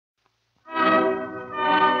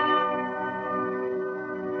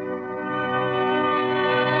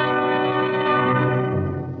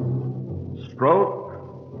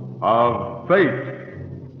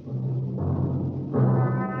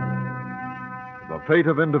fate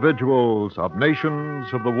of individuals, of nations,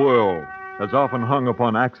 of the world, has often hung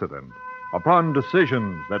upon accident, upon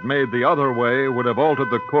decisions that made the other way would have altered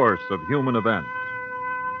the course of human events.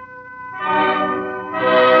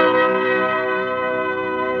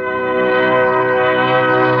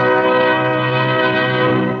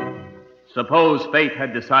 Suppose fate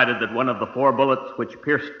had decided that one of the 4 bullets which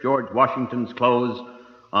pierced George Washington's clothes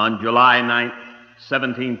on July 9th,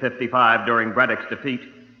 1755, during Braddock's defeat,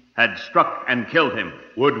 had struck and killed him.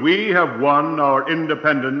 Would we have won our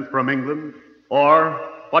independence from England? Or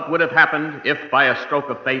what would have happened if, by a stroke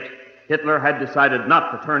of fate, Hitler had decided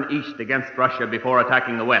not to turn east against Russia before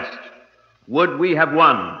attacking the West? Would we have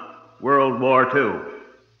won World War II?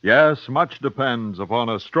 Yes, much depends upon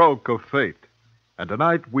a stroke of fate. And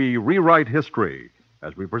tonight we rewrite history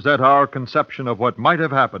as we present our conception of what might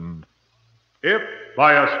have happened If,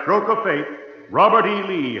 by a stroke of fate, Robert E.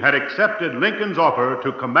 Lee had accepted Lincoln's offer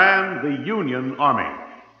to command the Union Army.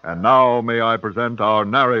 And now may I present our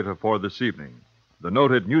narrator for this evening, the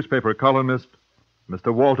noted newspaper columnist,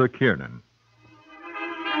 Mr. Walter Kiernan.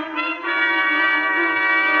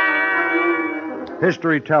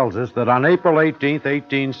 History tells us that on April 18,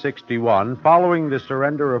 1861, following the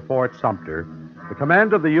surrender of Fort Sumter, the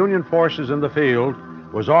command of the Union forces in the field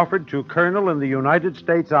was offered to Colonel in the United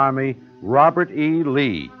States Army Robert E.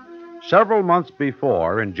 Lee. Several months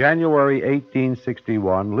before, in January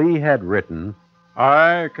 1861, Lee had written,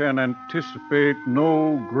 I can anticipate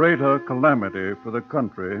no greater calamity for the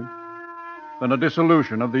country than a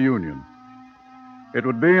dissolution of the Union. It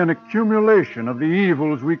would be an accumulation of the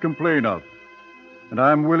evils we complain of, and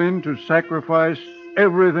I'm willing to sacrifice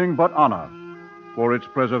everything but honor for its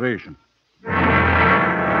preservation.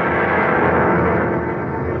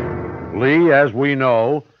 Lee, as we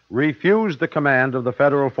know, refused the command of the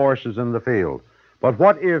Federal forces in the field. But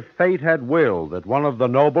what if fate had willed that one of the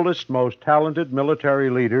noblest, most talented military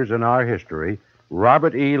leaders in our history,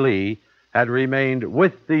 Robert E. Lee, had remained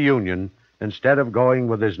with the Union instead of going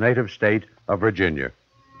with his native state of Virginia?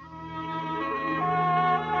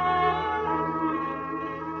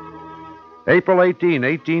 April 18,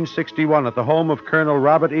 1861, at the home of Colonel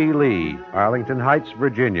Robert E. Lee, Arlington Heights,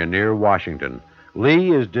 Virginia, near Washington.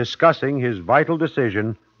 Lee is discussing his vital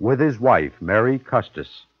decision with his wife, Mary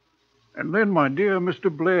Custis. And then, my dear Mr.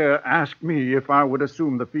 Blair asked me if I would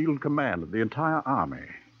assume the field command of the entire army.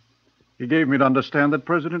 He gave me to understand that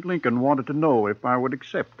President Lincoln wanted to know if I would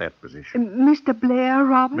accept that position. Mr. Blair,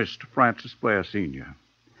 Robert? Mr. Francis Blair, Sr.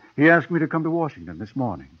 He asked me to come to Washington this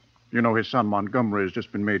morning. You know, his son Montgomery has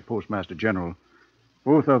just been made Postmaster General.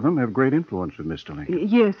 Both of them have great influence with Mr. Lincoln.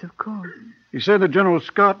 Yes, of course. He said that General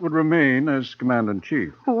Scott would remain as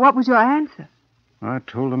Commander-in-Chief. What was your answer? I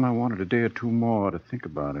told him I wanted a day or two more to think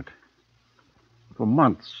about it. For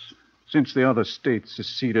months, since the other states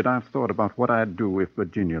seceded, I've thought about what I'd do if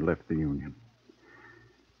Virginia left the Union.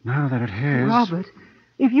 Now that it has... Robert,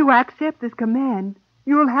 if you accept this command,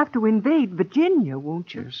 you'll have to invade Virginia,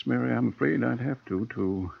 won't you? Yes, Mary, I'm afraid I'd have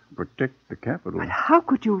to protect the capital. But how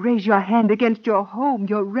could you raise your hand against your home,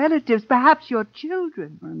 your relatives, perhaps your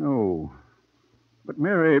children? I know. But,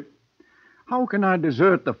 Mary, how can I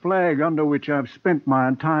desert the flag under which I've spent my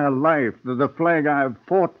entire life, the flag I've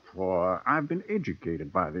fought for? I've been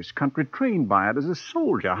educated by this country, trained by it as a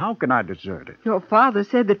soldier. How can I desert it? Your father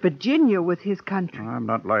said that Virginia was his country. I'm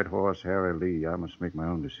not Light Horse Harry Lee. I must make my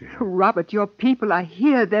own decision. Robert, your people are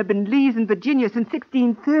here. There have been Lees in Virginia since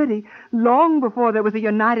 1630, long before there was a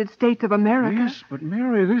United States of America. Yes, but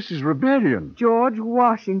Mary, this is rebellion. George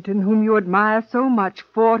Washington, whom you admire so much,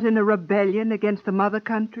 fought in a rebellion against the mother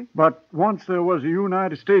country. But once there was a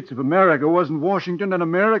United States of America, wasn't Washington an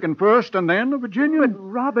American first and then a Virginian? But,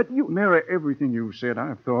 Robert, Mary, everything you said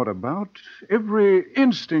I've thought about. Every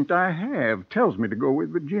instinct I have tells me to go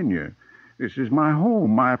with Virginia. This is my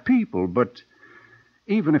home, my people. But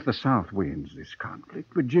even if the South wins this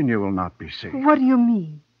conflict, Virginia will not be safe. What do you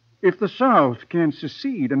mean? If the South can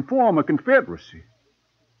secede and form a confederacy,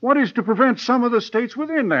 what is to prevent some of the states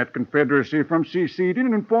within that confederacy from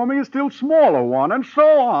seceding and forming a still smaller one, and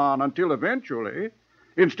so on, until eventually,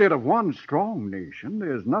 instead of one strong nation,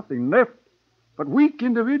 there's nothing left but weak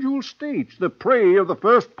individual states, the prey of the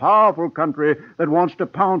first powerful country that wants to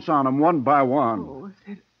pounce on them one by one. Oh, if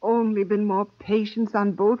there'd only been more patience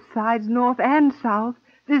on both sides, North and South,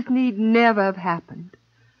 this need never have happened.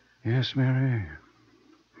 Yes, Mary.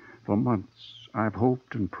 For months, I've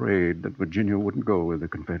hoped and prayed that Virginia wouldn't go with the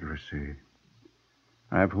Confederacy.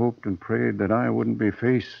 I've hoped and prayed that I wouldn't be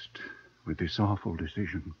faced with this awful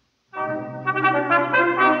decision.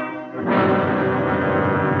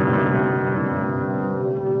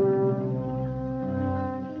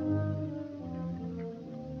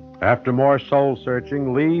 After more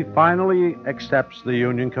soul-searching, Lee finally accepts the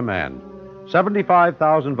Union command.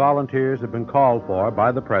 75,000 volunteers have been called for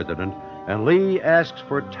by the president, and Lee asks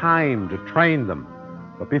for time to train them.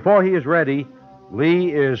 But before he is ready,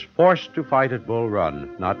 Lee is forced to fight at Bull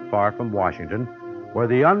Run, not far from Washington, where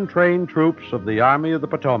the untrained troops of the Army of the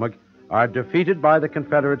Potomac are defeated by the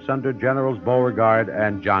Confederates under Generals Beauregard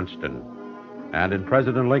and Johnston. And in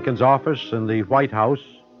President Lincoln's office in the White House,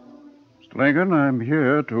 Mr. Lincoln, I'm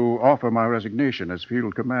here to offer my resignation as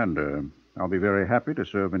field commander. I'll be very happy to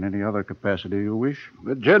serve in any other capacity you wish.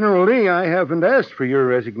 But, General Lee, I haven't asked for your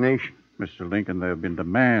resignation. Mr. Lincoln, there have been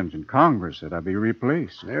demands in Congress that I be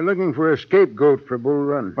replaced. They're looking for a scapegoat for Bull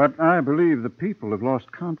Run. But I believe the people have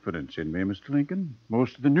lost confidence in me, Mr. Lincoln.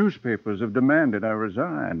 Most of the newspapers have demanded I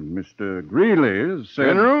resign. Mr. Greeley has said...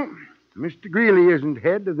 General, Mr. Greeley isn't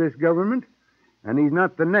head of this government, and he's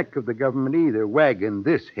not the neck of the government either, wagging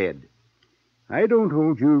this head. I don't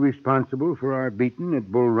hold you responsible for our beating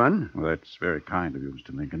at Bull Run. Well, that's very kind of you,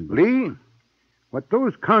 Mr. Lincoln. But... Lee, what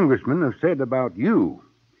those congressmen have said about you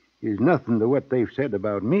is nothing to what they've said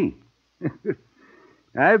about me.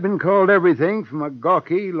 I've been called everything from a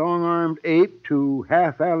gawky, long-armed ape to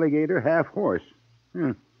half alligator, half horse.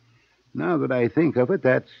 Now that I think of it,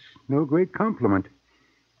 that's no great compliment.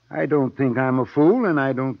 I don't think I'm a fool, and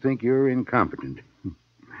I don't think you're incompetent.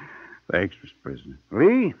 Thanks, Mr. President.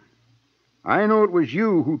 Lee, I know it was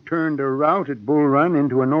you who turned a rout at Bull Run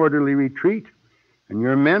into an orderly retreat, and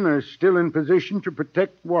your men are still in position to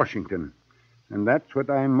protect Washington. And that's what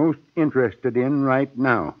I'm most interested in right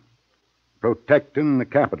now, protecting the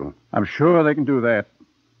capital. I'm sure they can do that.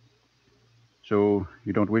 So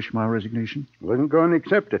you don't wish my resignation? Wasn't going to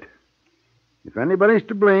accept it. If anybody's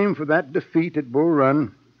to blame for that defeat at Bull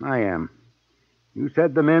Run, I am. You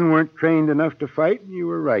said the men weren't trained enough to fight, and you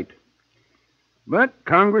were right. But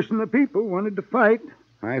Congress and the people wanted to fight.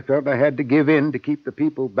 I felt I had to give in to keep the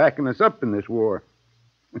people backing us up in this war.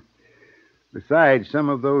 Besides, some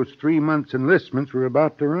of those 3 months' enlistments were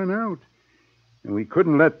about to run out, and we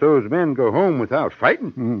couldn't let those men go home without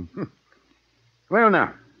fighting. Well,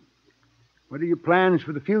 now, what are your plans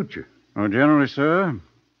for the future? Oh, generally, sir,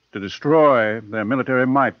 to destroy their military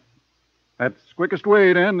might. That's the quickest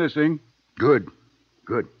way to end this thing. Good.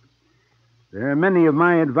 There are many of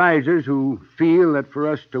my advisers who feel that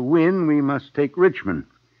for us to win, we must take Richmond.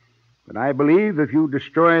 But I believe if you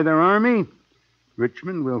destroy their army,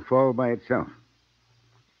 Richmond will fall by itself.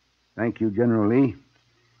 Thank you, General Lee.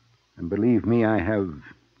 And believe me, I have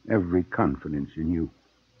every confidence in you.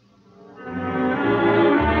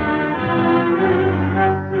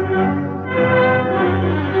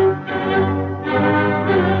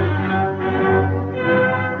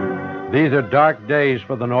 these are dark days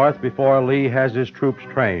for the North before Lee has his troops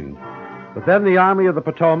trained. But then the Army of the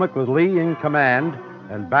Potomac, with Lee in command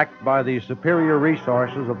and backed by the superior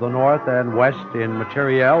resources of the North and West in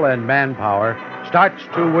materiel and manpower, starts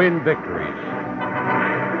to win victories.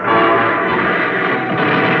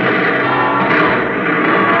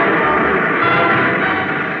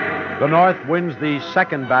 The North wins the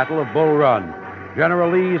Second Battle of Bull Run.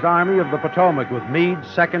 General Lee's Army of the Potomac, with Meade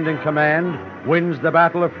second in command, wins the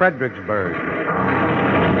Battle of Fredericksburg.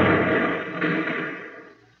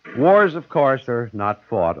 Wars, of course, are not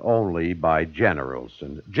fought only by generals.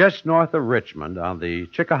 And just north of Richmond, on the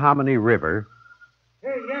Chickahominy River...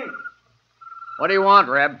 Hey, Yank, What do you want,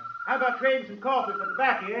 Reb? how about trading some coffee for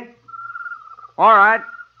tobacco, eh? All right.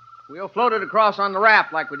 We'll float it across on the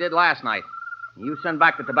raft like we did last night. You send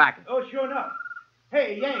back the tobacco. Oh, sure enough.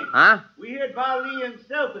 Hey, Yank. Huh? We heard Bow Lee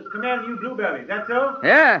himself is commanding you blueberries. That so?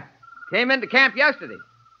 Yeah. Came into camp yesterday.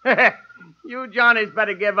 You Johnnies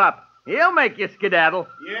better give up. He'll make you skedaddle.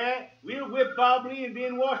 Yeah, we'll whip Bob Lee and be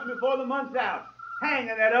in Washington before the month's out. Hang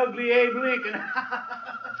on that ugly Abe Lincoln.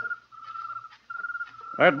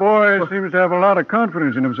 That boy seems to have a lot of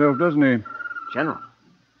confidence in himself, doesn't he?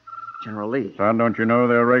 General Lee. Son, don't you know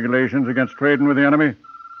there are regulations against trading with the enemy?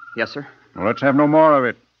 Yes, sir. Well, let's have no more of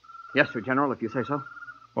it. Yes, sir, General, if you say so.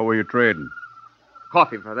 What were you trading?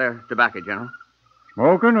 Coffee for their tobacco, General.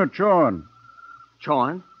 Smoking or chawing?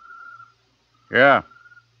 Chawing. Yeah,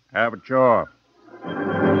 have a chaw.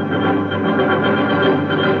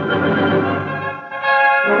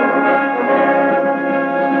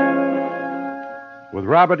 With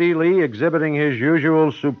Robert E. Lee exhibiting his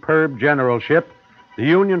usual superb generalship, the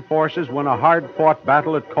Union forces won a hard-fought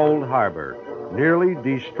battle at Cold Harbor, nearly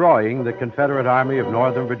destroying the Confederate Army of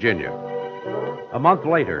Northern Virginia. A month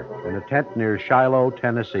later, in a tent near Shiloh,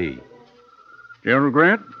 Tennessee. General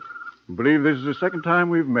Grant, I believe this is the second time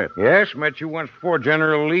we've met. Yes, met you once before,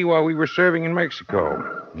 General Lee, while we were serving in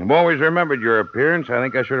Mexico. I've always remembered your appearance. I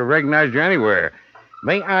think I should have recognized you anywhere.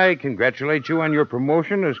 May I congratulate you on your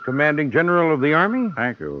promotion as commanding general of the Army?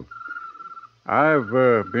 Thank you. I've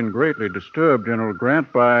been greatly disturbed, General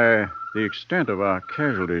Grant, by the extent of our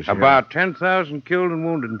casualties here. About 10,000 killed and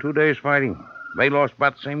wounded in 2 days fighting. They lost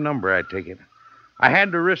about the same number, I take it. I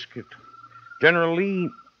had to risk it. General Lee,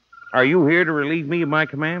 are you here to relieve me of my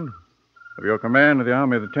command? Of your command of the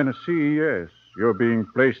Army of the Tennessee, yes. You're being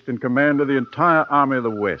placed in command of the entire Army of the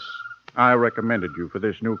West. I recommended you for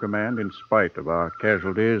this new command in spite of our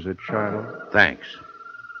casualties at Shiloh. Thanks.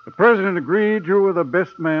 The President agreed you were the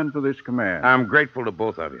best man for this command. I'm grateful to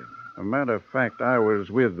both of you. As a matter of fact, I was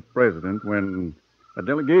with the President when a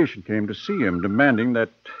delegation came to see him, demanding that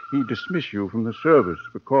he dismiss you from the service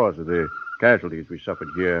because of the casualties we suffered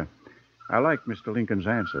here. I like Mr. Lincoln's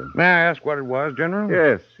answer. May I ask what it was, General?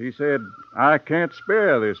 Yes, he said, I can't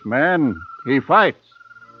spare this man. He fights.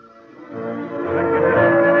 Lincoln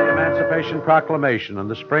issued the Emancipation Proclamation in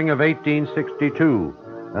the spring of 1862.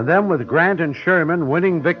 And then, with Grant and Sherman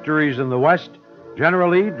winning victories in the West,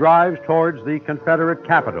 General Lee drives towards the Confederate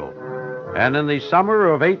capital. And in the summer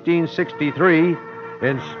of 1863,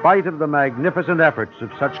 in spite of the magnificent efforts of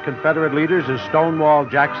such Confederate leaders as Stonewall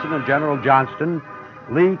Jackson and General Johnston,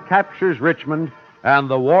 Lee captures Richmond, and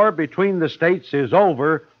the war between the states is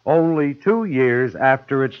over only 2 years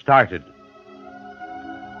after it started.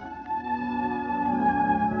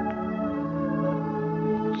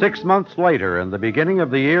 Six months later, in the beginning of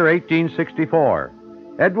the year 1864,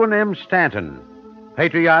 Edwin M. Stanton,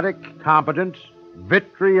 patriotic, competent,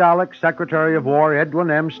 vitriolic Secretary of War Edwin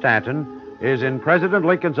M. Stanton, is in President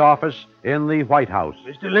Lincoln's office in the White House.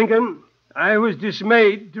 Mr. Lincoln, I was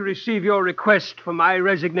dismayed to receive your request for my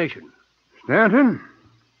resignation. Stanton,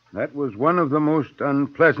 that was one of the most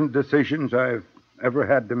unpleasant decisions I've ever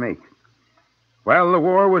had to make. While the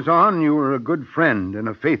war was on, you were a good friend and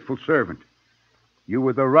a faithful servant. You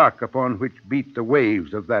were the rock upon which beat the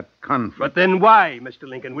waves of that conflict. But then why, Mr.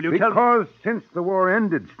 Lincoln? Will you tell me? Because since the war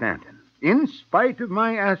ended, Stanton, in spite of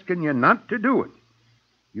my asking you not to do it,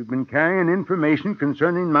 you've been carrying information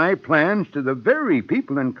concerning my plans to the very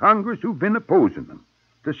people in Congress who've been opposing them,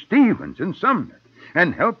 to Stevens and Sumner,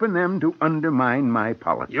 and helping them to undermine my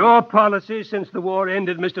policy. Your policy since the war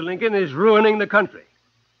ended, Mr. Lincoln, is ruining the country.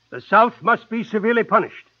 The South must be severely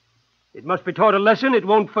punished. It must be taught a lesson it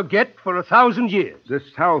won't forget for 1,000 years. The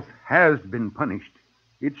South has been punished.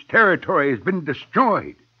 Its territory has been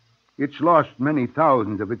destroyed. It's lost many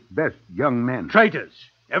thousands of its best young men. Traitors,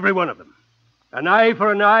 every one of them. An eye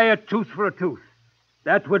for an eye, a tooth for a tooth.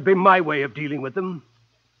 That would be my way of dealing with them.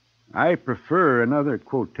 I prefer another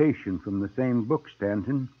quotation from the same book,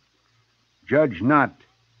 Stanton. Judge not,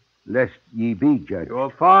 lest ye be judged. You're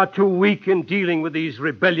far too weak in dealing with these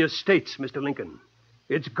rebellious states, Mr. Lincoln.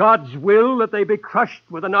 It's God's will that they be crushed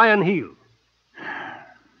with an iron heel.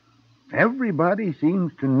 Everybody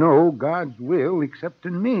seems to know God's will except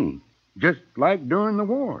in me, just like during the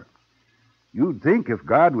war. You'd think if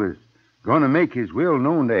God was going to make his will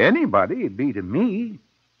known to anybody, it'd be to me,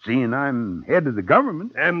 seeing I'm head of the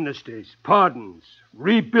government. Amnesties, pardons,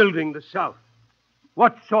 rebuilding the South.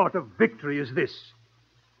 What sort of victory is this?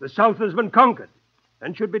 The South has been conquered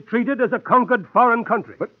and should be treated as a conquered foreign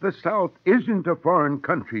country. But the South isn't a foreign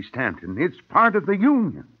country, Stanton. It's part of the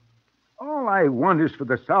Union. All I want is for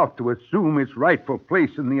the South to assume its rightful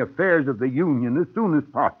place in the affairs of the Union as soon as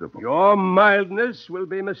possible. Your mildness will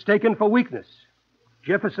be mistaken for weakness.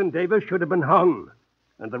 Jefferson Davis should have been hung,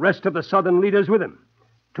 and the rest of the Southern leaders with him.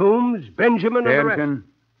 Toombs, Benjamin, and the rest. Stanton,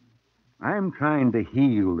 I'm trying to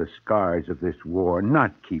heal the scars of this war,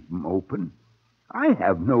 not keep them open. I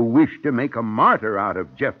have no wish to make a martyr out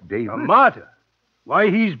of Jeff Davis. A martyr? Why,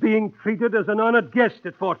 he's being treated as an honored guest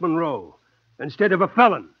at Fort Monroe instead of a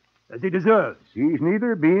felon, as he deserves. He's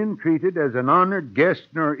neither being treated as an honored guest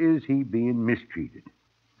nor is he being mistreated.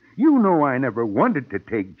 You know I never wanted to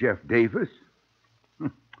take Jeff Davis.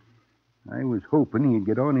 I was hoping he'd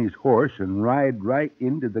get on his horse and ride right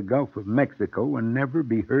into the Gulf of Mexico and never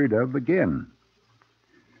be heard of again.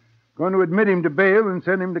 Going to admit him to bail and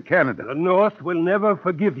send him to Canada. The North will never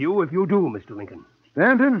forgive you if you do, Mr. Lincoln.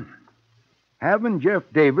 Stanton, having Jeff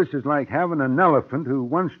Davis is like having an elephant who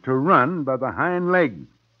wants to run by the hind leg.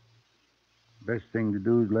 Best thing to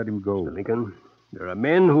do is let him go. Mr. Lincoln, there are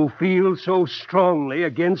men who feel so strongly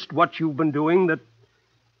against what you've been doing that,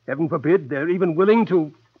 heaven forbid, they're even willing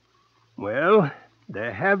to... Well,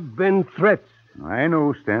 there have been threats. I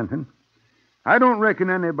know, Stanton. I don't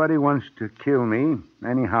reckon anybody wants to kill me.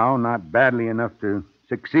 Anyhow, not badly enough to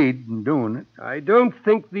succeed in doing it. I don't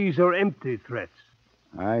think these are empty threats.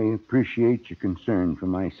 I appreciate your concern for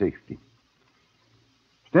my safety.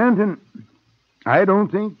 Stanton, I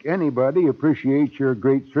don't think anybody appreciates your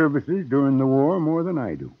great services during the war more than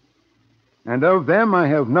I do. And of them, I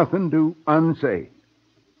have nothing to unsay.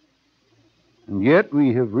 And yet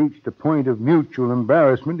we have reached a point of mutual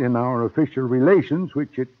embarrassment in our official relations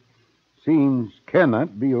which it seems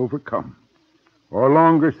cannot be overcome or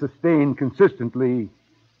longer sustained consistently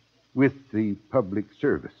with the public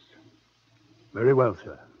service. Very well,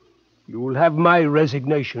 sir. You will have my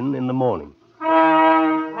resignation in the morning.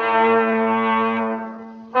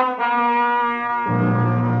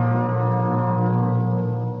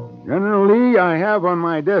 General Lee, I have on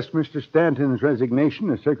my desk Mr. Stanton's resignation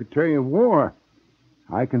as Secretary of War.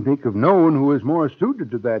 I can think of no one who is more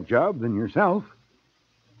suited to that job than yourself.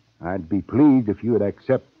 I'd be pleased if you would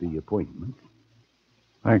accept the appointment.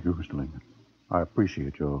 Thank you, Mr. Lincoln. I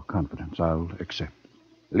appreciate your confidence. I'll accept.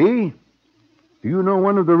 Lee, do you know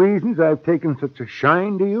one of the reasons I've taken such a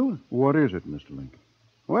shine to you? What is it, Mr. Lincoln?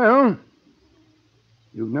 Well,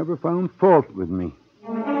 you've never found fault with me.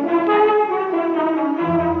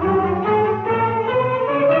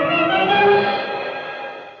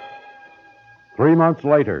 Three months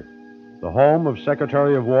later, the home of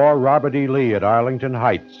Secretary of War Robert E. Lee at Arlington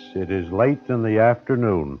Heights. It is late in the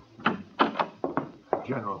afternoon.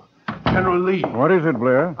 General Lee. What is it,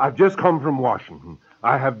 Blair? I've just come from Washington.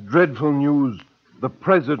 I have dreadful news. The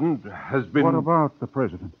president has been... What about the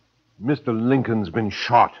president? Mr. Lincoln's been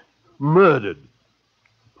shot. Murdered.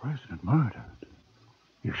 The president murdered?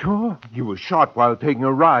 You sure? He was shot while taking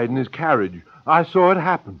a ride in his carriage. I saw it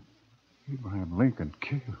happen. Abraham Lincoln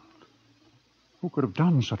killed. Who could have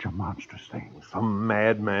done such a monstrous thing? Some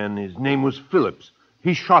madman. His name was Phillips.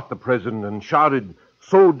 He shot the president and shouted,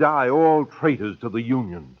 "So die all traitors to the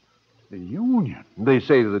Union." The Union? They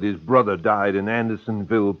say that his brother died in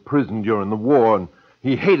Andersonville prison during the war, and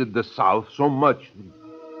he hated the South so much.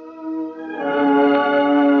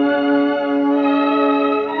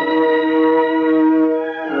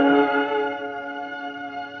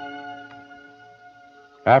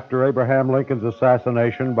 After Abraham Lincoln's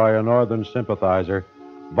assassination by a Northern sympathizer,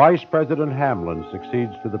 Vice President Hamlin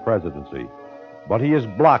succeeds to the presidency. But he is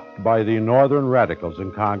blocked by the Northern radicals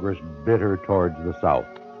in Congress, bitter towards the South.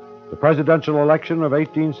 The presidential election of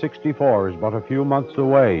 1864 is but a few months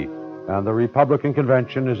away, and the Republican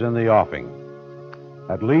convention is in the offing.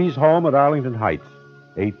 At Lee's home at Arlington Heights,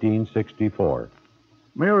 1864.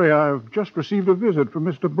 Mary, I've just received a visit from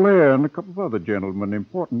Mr. Blair and a couple of other gentlemen,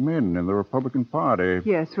 important men in the Republican Party.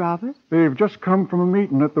 Yes, Robert? They've just come from a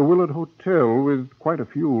meeting at the Willard Hotel with quite a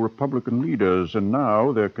few Republican leaders, and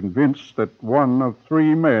now they're convinced that one of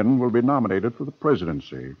three men will be nominated for the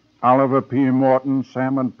presidency. Oliver P. Morton,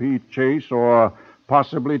 Salmon P. Chase, or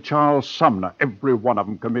possibly Charles Sumner, every one of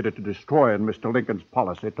them committed to destroying Mr. Lincoln's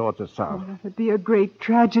policy towards the South. Oh, that would be a great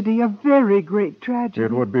tragedy, a very great tragedy.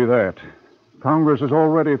 It would be that. Congress has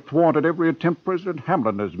already thwarted every attempt President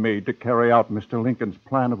Hamlin has made to carry out Mr. Lincoln's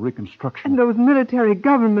plan of Reconstruction. And those military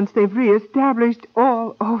governments they've reestablished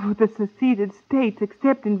all over the seceded states,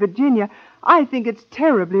 except in Virginia, I think it's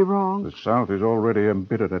terribly wrong. The South is already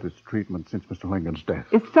embittered at its treatment since Mr. Lincoln's death.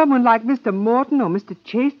 If someone like Mr. Morton or Mr.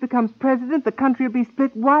 Chase becomes president, the country will be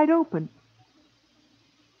split wide open.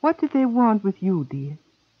 What did they want with you, dear?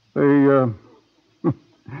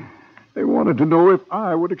 They wanted to know if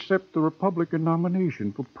I would accept the Republican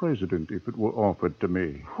nomination for president if it were offered to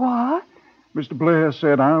me. What? Mr. Blair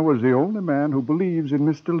said I was the only man who believes in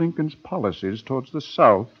Mr. Lincoln's policies towards the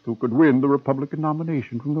South who could win the Republican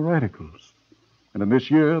nomination from the radicals. And in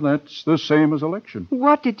this year, that's the same as election.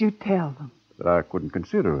 What did you tell them? That I couldn't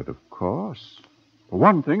consider it, of course. For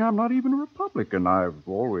one thing, I'm not even a Republican. I've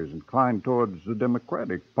always inclined towards the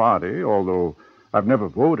Democratic Party, although I've never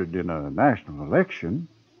voted in a national election.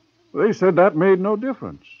 They said that made no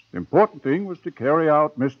difference. The important thing was to carry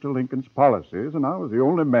out Mr. Lincoln's policies, and I was the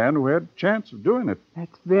only man who had a chance of doing it.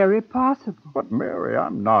 That's very possible. But, Mary,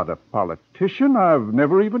 I'm not a politician. I've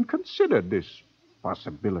never even considered this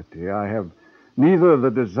possibility. I have neither the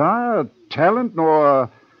desire, talent, nor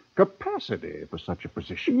capacity for such a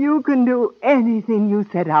position. You can do anything you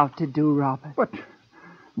set out to do, Robert. But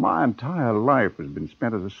my entire life has been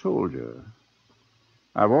spent as a soldier.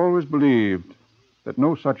 I've always believed that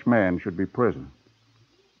no such man should be president.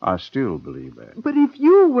 I still believe that. But if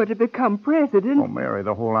you were to become president... Oh, Mary,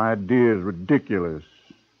 the whole idea is ridiculous.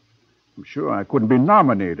 I'm sure I couldn't be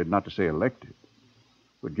nominated, not to say elected.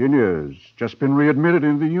 Virginia's just been readmitted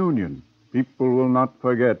in the Union. People will not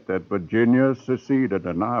forget that Virginia seceded,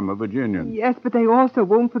 and I'm a Virginian. Yes, but they also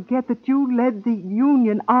won't forget that you led the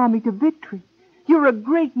Union Army to victory. You're a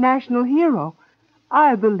great national hero.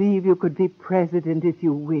 I believe you could be president if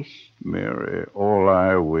you wish. Mary, all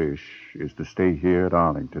I wish is to stay here at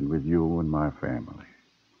Arlington with you and my family.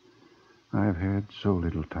 I've had so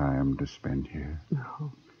little time to spend here.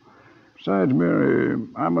 No. Besides, Mary,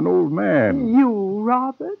 I'm an old man. You,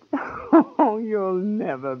 Robert? Oh, you'll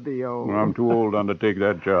never be old. Well, I'm too old to undertake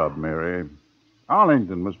that job, Mary.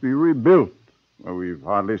 Arlington must be rebuilt. Well, we've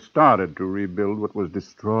hardly started to rebuild what was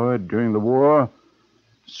destroyed during the war.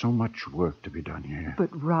 So much work to be done here.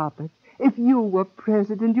 But, Robert, if you were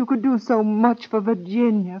president, you could do so much for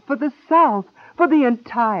Virginia, for the South, for the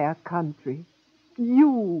entire country.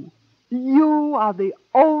 You are the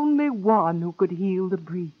only one who could heal the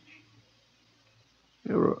breach.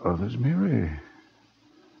 There are others, Mary.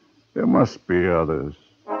 There must be others.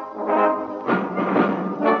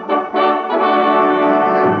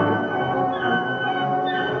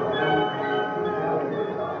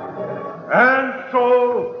 And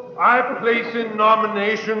so I place in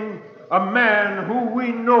nomination a man who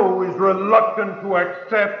we know is reluctant to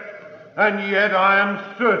accept, and yet I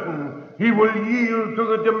am certain he will yield to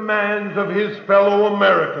the demands of his fellow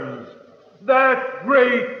Americans. That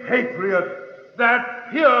great patriot,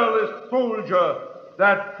 that fearless soldier,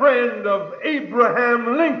 that friend of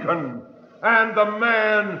Abraham Lincoln, and the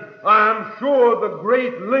man I am sure the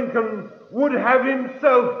great Lincoln would have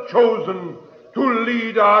himself chosen to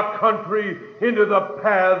lead our country into the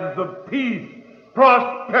paths of peace,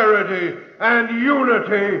 prosperity, and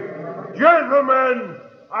unity. Gentlemen,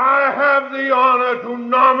 I have the honor to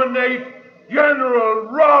nominate General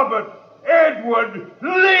Robert Edward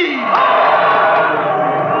Lee.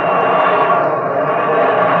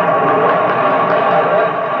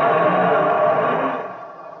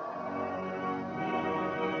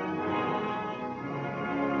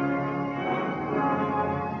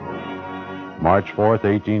 March 4th,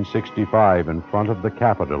 1865, in front of the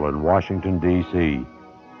Capitol in Washington, D.C.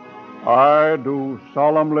 I do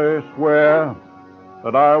solemnly swear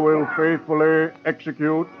that I will faithfully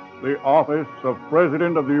execute the office of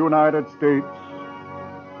President of the United States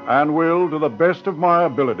and will, to the best of my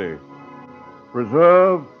ability,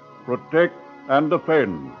 preserve, protect, and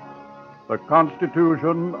defend the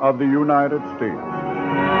Constitution of the United States.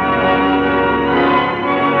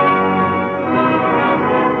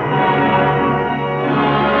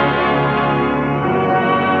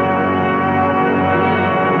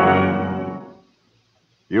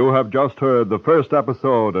 You have just heard the first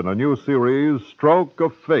episode in a new series, Stroke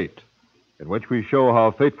of Fate, in which we show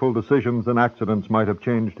how fateful decisions and accidents might have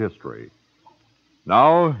changed history.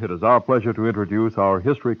 Now, it is our pleasure to introduce our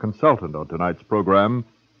history consultant on tonight's program,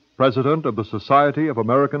 President of the Society of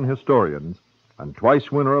American Historians, and twice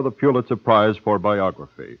winner of the Pulitzer Prize for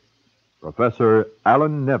Biography, Professor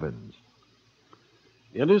Allen Nevins.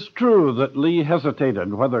 It is true that Lee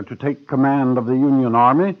hesitated whether to take command of the Union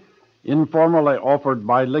Army, informally offered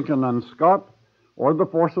by Lincoln and Scott, or the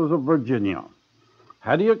forces of Virginia.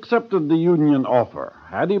 Had he accepted the Union offer,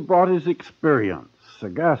 had he brought his experience,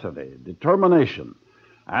 sagacity, determination,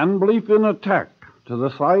 and belief in attack to the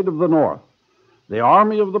side of the North, the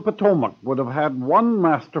Army of the Potomac would have had one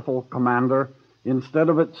masterful commander instead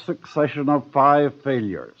of its succession of 5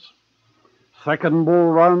 failures. Second Bull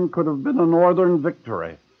Run could have been a Northern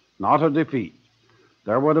victory, not a defeat.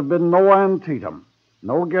 There would have been no Antietam,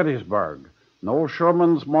 no Gettysburg, no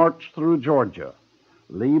Sherman's march through Georgia.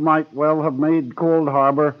 Lee might well have made Cold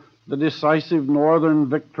Harbor the decisive Northern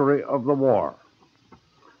victory of the war.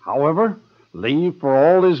 However, Lee, for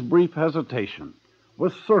all his brief hesitation,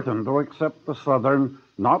 was certain to accept the Southern,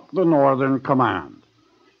 not the Northern, command.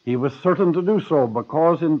 He was certain to do so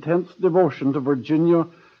because intense devotion to Virginia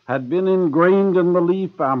had been ingrained in the Lee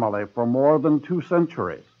family for more than 2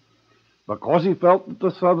 centuries. Because he felt that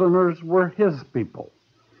the Southerners were his people,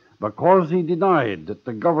 because he denied that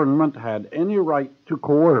the government had any right to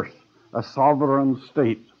coerce a sovereign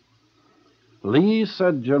state. Lee,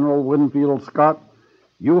 said General Winfield Scott,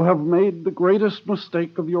 "You have made the greatest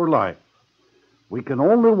mistake of your life." We can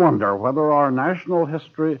only wonder whether our national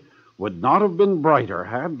history would not have been brighter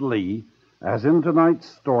had Lee, as in tonight's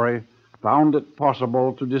story, found it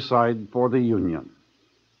possible to decide for the Union.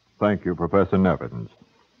 Thank you, Professor Nevins.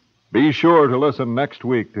 Be sure to listen next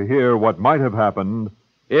week to hear what might have happened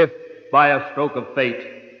if, by a stroke of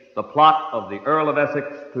fate, the plot of the Earl of Essex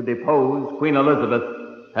to depose Queen Elizabeth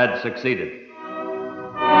had succeeded.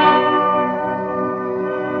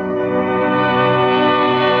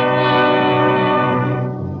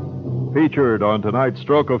 Featured on tonight's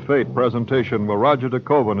Stroke of Fate presentation were Roger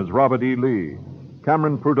DeKoven as Robert E. Lee,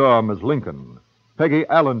 Cameron Prudhomme as Lincoln, Peggy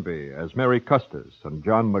Allenby as Mary Custis, and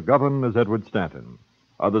John McGovern as Edward Stanton.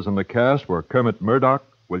 Others in the cast were Kermit Murdoch,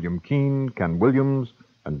 William Keene, Ken Williams,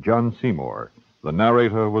 and John Seymour. The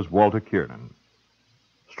narrator was Walter Kiernan.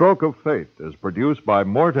 Stroke of Fate is produced by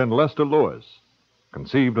Mort and Lester Lewis,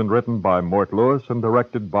 conceived and written by Mort Lewis and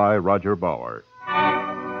directed by Roger Bauer.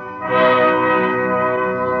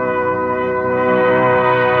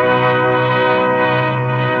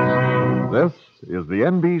 This is the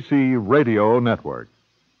NBC Radio Network.